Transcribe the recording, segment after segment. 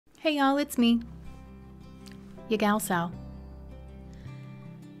Hey y'all, it's me, your GalSal.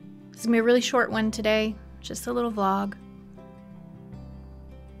 This is going to be a really short one today, just a little vlog.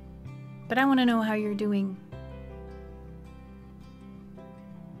 But I want to know how you're doing.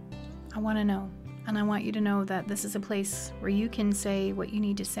 I want to know. And I want you to know that this is a place where you can say what you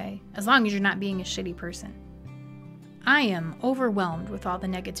need to say, as long as you're not being a shitty person. I am overwhelmed with all the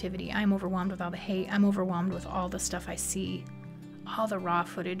negativity. I'm overwhelmed with all the hate. I'm overwhelmed with all the stuff I see. All the raw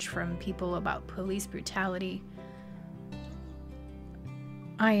footage from people about police brutality.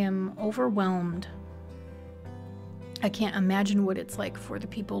 I am overwhelmed. I can't imagine what it's like for the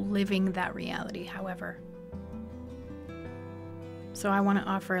people living that reality, however. So I want to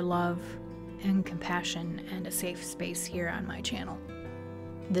offer love and compassion and a safe space here on my channel.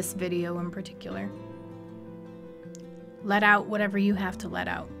 This video in particular. Let out whatever you have to let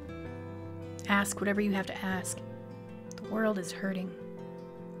out. Ask whatever you have to ask. The world is hurting.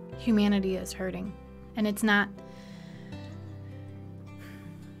 Humanity is hurting. And it's not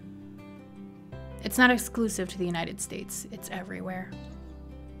exclusive to the United States. It's everywhere.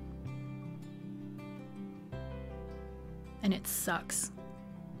 And it sucks.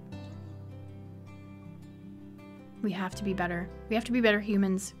 We have to be better. We have to be better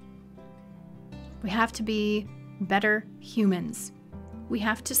humans. We have to be better humans. We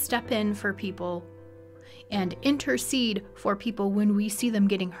have to step in for people and intercede for people when we see them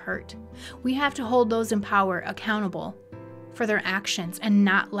getting hurt. We have to hold those in power accountable for their actions and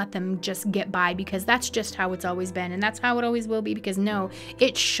not let them just get by, because that's just how it's always been, and that's how it always will be, because no,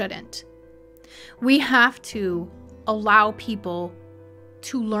 it shouldn't. We have to allow people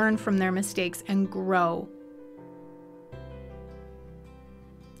to learn from their mistakes and grow.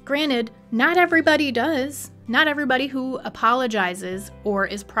 Granted, not everybody does. Not everybody who apologizes or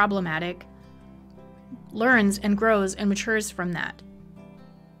is problematic learns and grows and matures from that.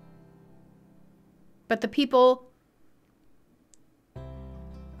 But the people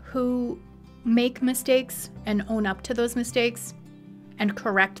who make mistakes and own up to those mistakes and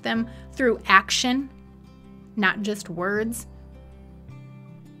correct them through action, not just words,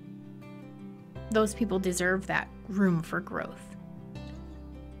 those people deserve that room for growth.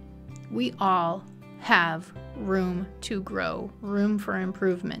 We all have room to grow, room for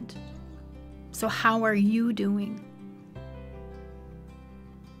improvement. So how are you doing?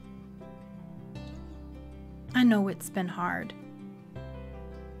 I know it's been hard.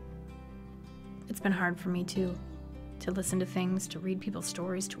 It's been hard for me too, to listen to things, to read people's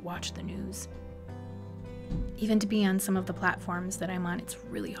stories, to watch the news. Even to be on some of the platforms that I'm on, it's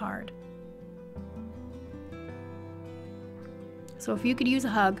really hard. So if you could use a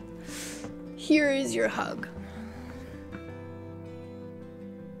hug, here is your hug.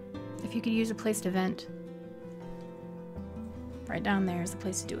 If you could use a place to vent, right down there is the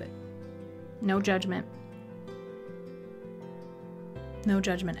place to do it. No judgment. No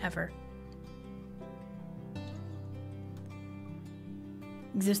judgment ever.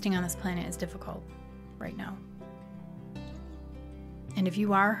 Existing on this planet is difficult right now. And if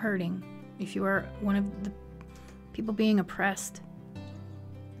you are hurting, if you are one of the people being oppressed,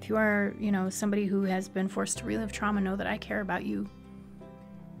 if you are, somebody who has been forced to relive trauma, know that I care about you.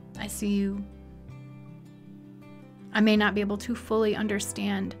 I see you. I may not be able to fully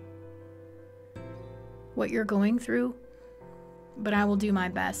understand what you're going through, but I will do my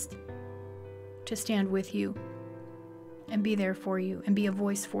best to stand with you and be there for you and be a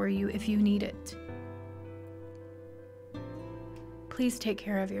voice for you if you need it. Please take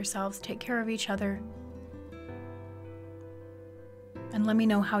care of yourselves, take care of each other, and let me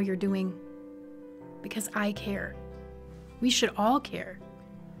know how you're doing, because I care. We should all care.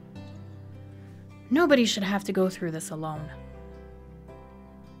 Nobody should have to go through this alone.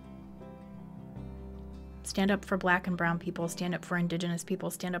 Stand up for Black and brown people, stand up for Indigenous people,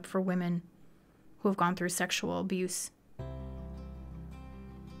 stand up for women who have gone through sexual abuse.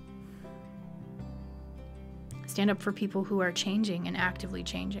 Stand up for people who are changing and actively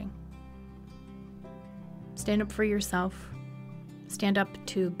changing. Stand up for yourself. Stand up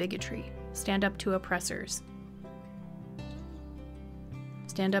to bigotry. Stand up to oppressors.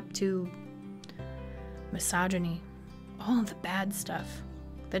 Stand up to misogyny. All of the bad stuff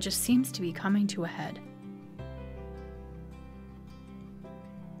that just seems to be coming to a head.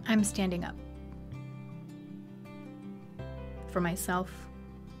 I'm standing up. For myself.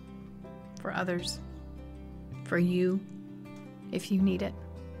 For others. For you, if you need it.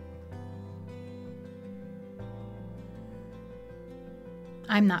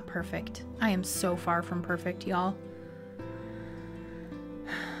 I'm not perfect. I am so far from perfect, y'all.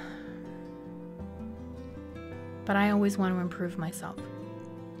 But I always want to improve myself.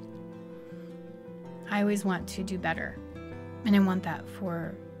 I always want to do better. And I want that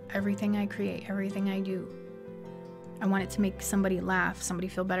for everything I create, everything I do. I want it to make somebody laugh, somebody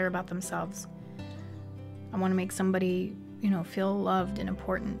feel better about themselves. I want to make somebody, feel loved and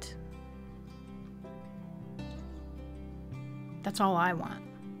important. That's all I want.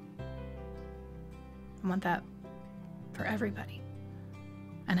 I want that for everybody.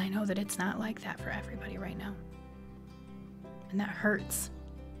 And I know that it's not like that for everybody right now. And that hurts.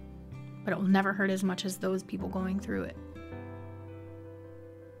 But it will never hurt as much as those people going through it.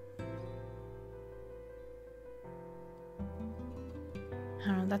 I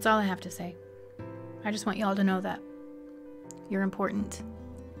don't know, that's all I have to say. I just want y'all to know that you're important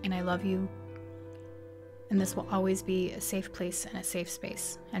and I love you. And this will always be a safe place and a safe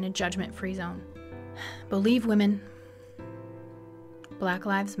space and a judgment-free zone. Believe women. Black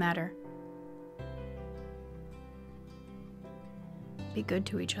lives matter. Be good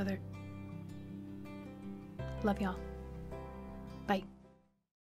to each other. Love y'all.